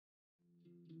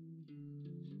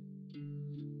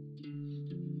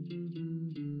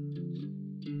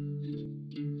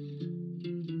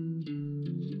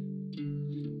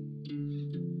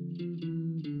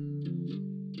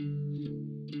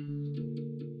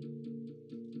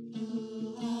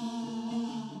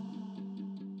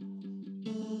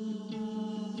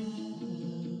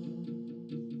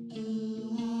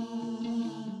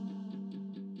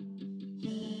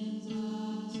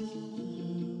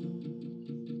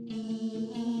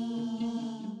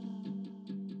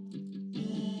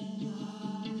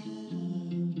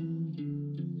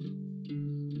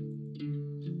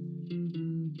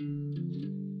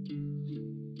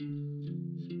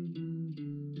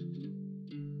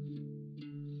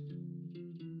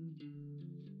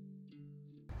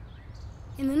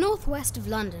In the northwest of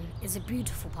London is a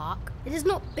beautiful park. It is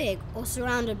not big or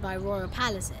surrounded by royal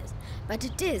palaces, but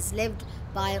it is lived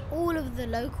by all of the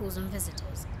locals and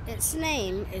visitors. Its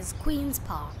name is Queen's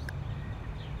Park.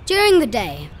 During the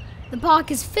day, the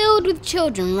park is filled with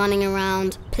children running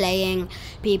around, playing,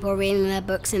 people reading their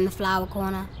books in the flower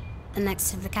corner and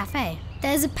next to the cafe.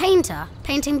 There's a painter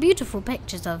painting beautiful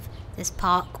pictures of this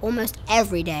park almost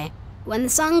every day. When the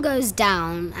sun goes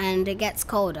down and it gets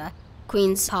colder,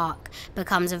 Queen's Park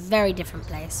becomes a very different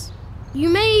place. You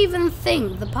may even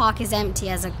think the park is empty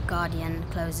as a guardian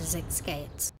closes its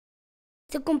gates.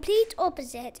 The complete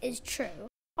opposite is true.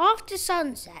 After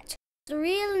sunset, the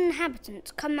real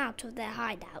inhabitants come out of their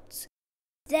hideouts.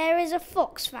 There is a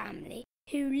fox family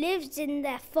who lives in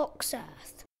their fox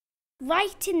earth,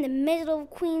 right in the middle of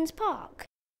Queen's Park,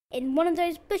 in one of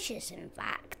those bushes in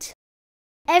fact.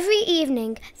 Every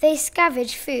evening they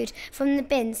scavenge food from the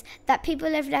bins that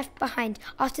people have left behind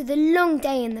after the long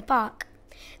day in the park.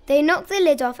 They knock the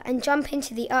lid off and jump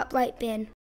into the upright bin.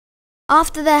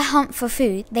 After their hunt for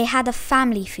food, they had a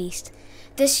family feast.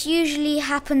 This usually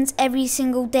happens every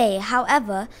single day.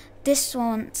 However, this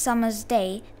one summer's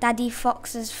day, Daddy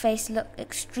Fox's face looked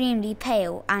extremely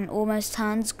pale and almost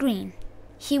turns green.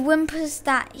 He whimpers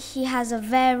that he has a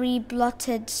very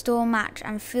blotted stomach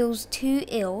and feels too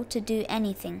ill to do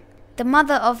anything. The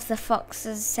mother of the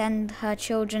foxes sends her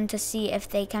children to see if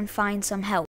they can find some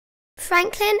help.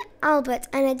 Franklin, Albert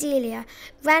and Adelia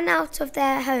ran out of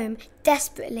their home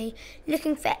desperately,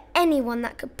 looking for anyone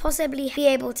that could possibly be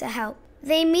able to help.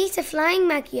 They meet a flying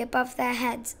Maggie above their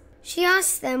heads. She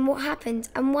asks them what happened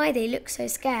and why they look so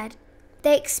scared.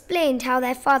 They explained how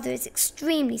their father is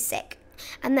extremely sick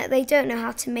and that they don't know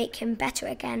how to make him better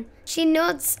again. She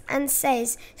nods and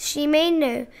says she may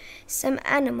know some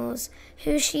animals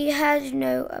who she heard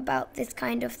know about this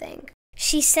kind of thing.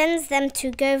 She sends them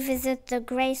to go visit the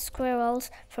grey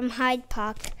squirrels from Hyde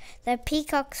Park, the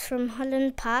peacocks from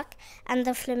Holland Park, and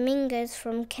the flamingos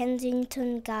from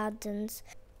Kensington Gardens.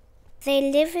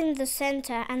 They live in the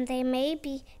centre and they may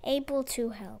be able to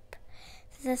help.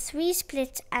 The three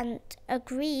split and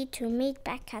agree to meet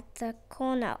back at the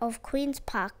corner of Queen's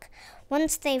Park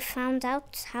once they've found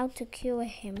out how to cure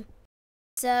him.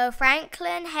 So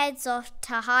Franklin heads off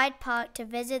to Hyde Park to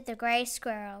visit the grey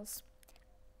squirrels.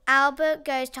 Albert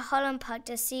goes to Holland Park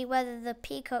to see whether the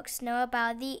peacocks know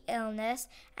about the illness,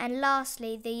 and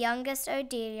lastly, the youngest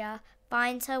Odelia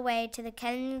finds her way to the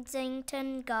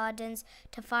Kensington Gardens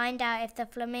to find out if the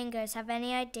flamingos have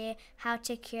any idea how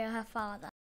to cure her father.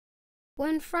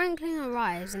 When Franklin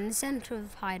arrives in the centre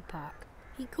of Hyde Park,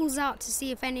 he calls out to see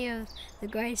if any of the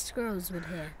grey squirrels would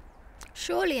hear.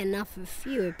 Surely enough, a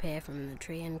few appear from the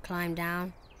tree and climb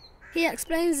down. He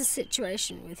explains the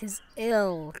situation with his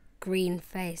ill,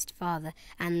 green-faced father,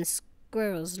 and the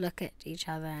squirrels look at each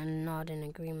other and nod in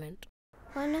agreement.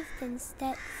 One of them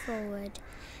steps forward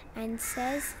and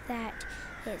says that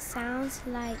it sounds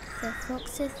like the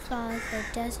fox's father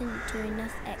doesn't do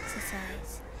enough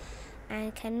exercise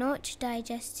and cannot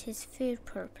digest his food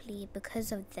properly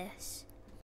because of this.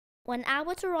 When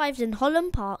Albert arrives in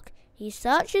Holland Park, he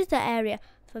searches the area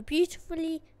for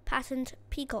beautifully patterned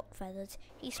peacock feathers.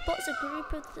 He spots a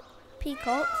group of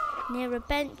peacocks near a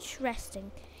bench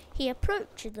resting. He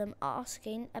approaches them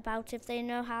asking about if they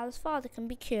know how his father can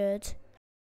be cured.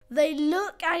 They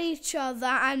look at each other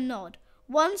and nod.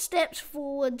 One steps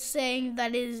forward saying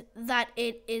that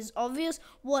it is obvious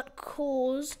what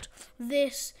caused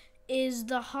this is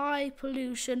the high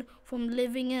pollution from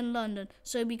living in London,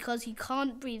 so because he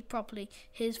can't breathe properly,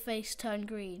 his face turned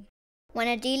green. When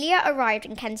Adelia arrived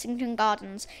in Kensington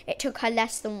Gardens, it took her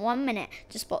less than 1 minute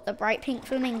to spot the bright pink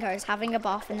flamingos having a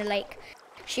bath in the lake.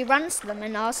 She runs to them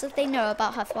and asks if they know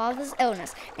about her father's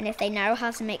illness and if they know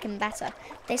how to make him better.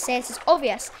 They say it is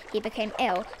obvious he became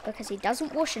ill because he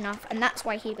doesn't wash enough, and that's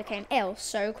why he became ill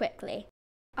so quickly.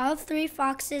 All three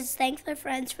foxes thank their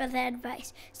friends for their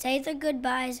advice, say their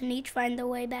goodbyes, and each find their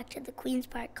way back to the Queen's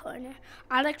Park corner,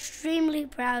 all extremely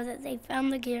proud that they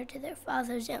found the cure to their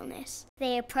father's illness.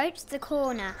 They approached the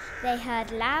corner. They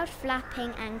heard loud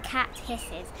flapping and cat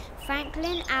hisses.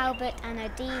 Franklin, Albert and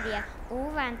Adelia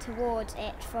all ran towards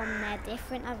it from their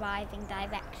different arriving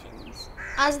directions.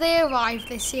 As they arrive,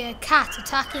 they see a cat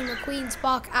attacking the Queen's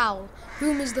Park owl,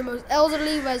 whom is the most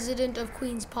elderly resident of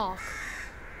Queen's Park.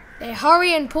 They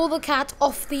hurry and pull the cat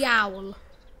off the owl.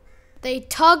 They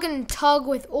tug and tug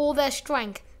with all their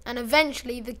strength, and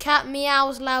eventually the cat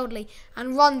meows loudly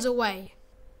and runs away.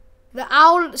 The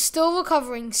owl, still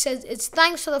recovering, says it's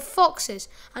thanks to the foxes,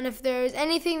 and if there is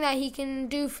anything that he can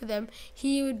do for them,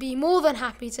 he would be more than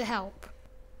happy to help.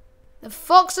 The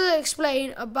foxes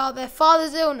explain about their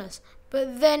father's illness,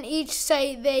 but then each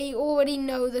say they already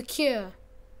know the cure.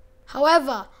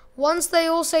 However, once they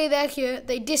all say their cure,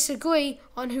 they disagree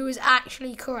on who is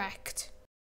actually correct.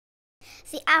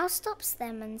 The owl stops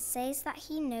them and says that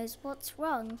he knows what's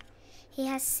wrong. He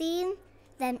has seen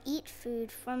them eat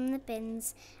food from the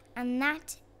bins, and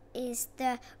that is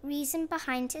the reason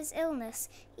behind his illness.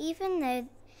 Even though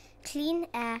clean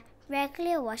air,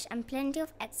 regular wash and plenty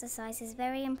of exercise is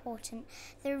very important,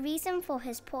 the reason for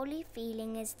his poorly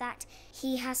feeling is that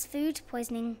he has food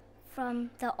poisoning from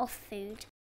the off food.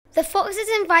 The foxes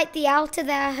invite the owl to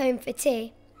their home for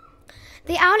tea.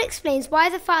 The owl explains why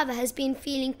the father has been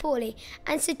feeling poorly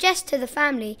and suggests to the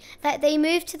family that they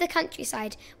move to the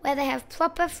countryside where they have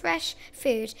proper fresh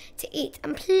food to eat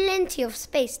and plenty of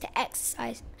space to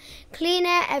exercise, clean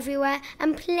air everywhere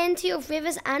and plenty of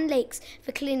rivers and lakes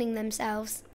for cleaning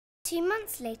themselves. 2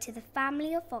 months later, the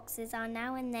family of foxes are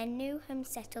now in their new home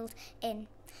settled in.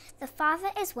 The father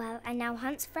is well and now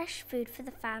hunts fresh food for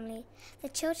the family. The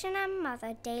children and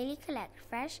mother daily collect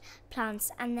fresh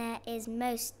plants, and there is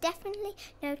most definitely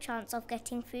no chance of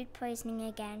getting food poisoning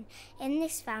again in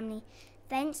this family,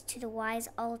 thanks to the wise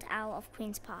old owl of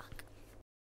Queen's Park.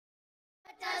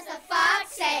 What does the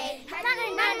fox say?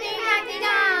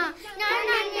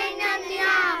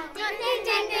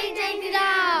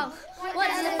 What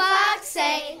does the fox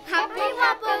say? Hoppy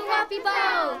whopper whoppy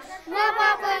bo, whop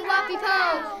whopper whoppy po,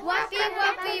 whoppy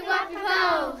whoppy whoppy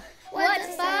po. What does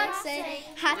the fox say?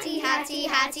 Hatty hatty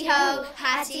hatty ho,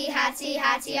 hatty hatty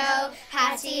hatty ho,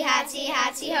 hatty hatty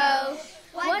hatty ho.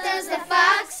 What does the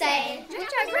fox say?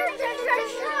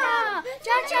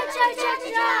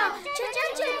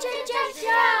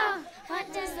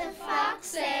 What does the fox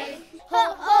say?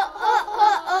 Ho ho ho ho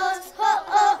os, ho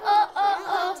ho ho ho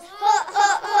os, ho ho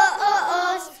ho ho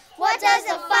os. What does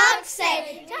the fox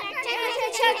say? Cha cha cha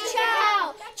cha cha,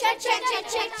 cha cha cha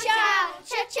cha cha,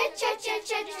 cha cha cha cha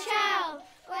cha cha.